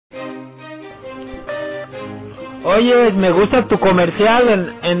Oye, me gusta tu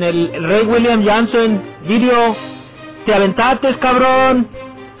comercial en el Rey William Johnson video. Te aventates, cabrón.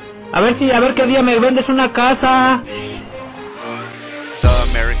 A ver qué día me vendes una casa. The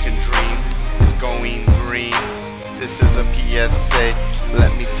American dream is going green. This is a PSA.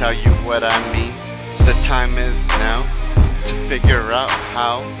 Let me tell you what I mean. The time is now to figure out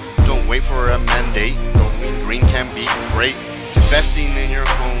how. Don't wait for a mandate. Going green can be great. Investing in your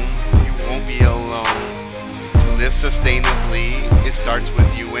home, you won't be alone. To live sustainably, it starts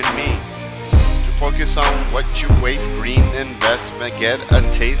with you and me. To focus on what you waste, green investment, get a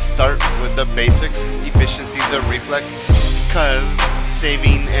taste. Start with the basics, efficiency's a reflex. Cause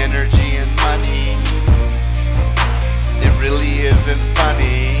saving energy and money, it really isn't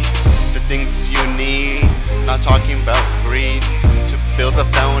funny. The things you need, not talking about greed. To build a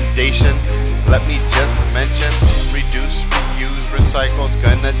foundation, let me just mention, reduce, reuse, recycle's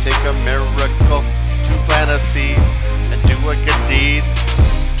gonna take a miracle. To plant a seed and do a good deed.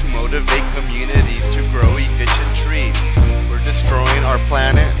 To motivate communities to grow efficient trees. We're destroying our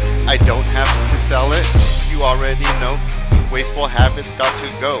planet, I don't have to sell it. You already know, wasteful habits got to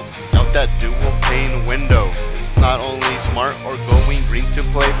go. Out that dual pane window. It's not only smart or going green to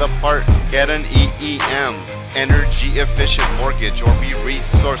play the part. Get an EEM, energy efficient mortgage, or be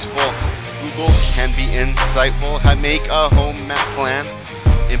resourceful. Google can be insightful. Make a home map plan.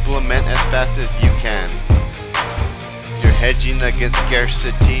 Implement as fast as you can. You're hedging against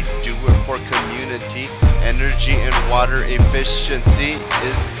scarcity. Do it for community. Energy and water efficiency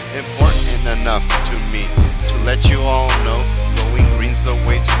is important enough to me to let you all know going green's the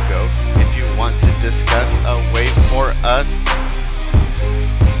way to go. If you want to discuss a way for us,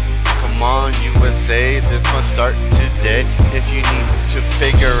 come on USA, this must start today. If you need to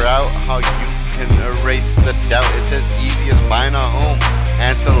figure out how you can erase the doubt, it's as easy as buying a home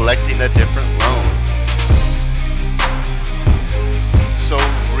and selecting a different loan. So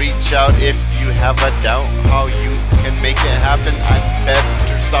reach out if you have a doubt how you can make it happen. I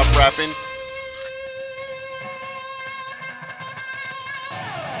better stop rapping.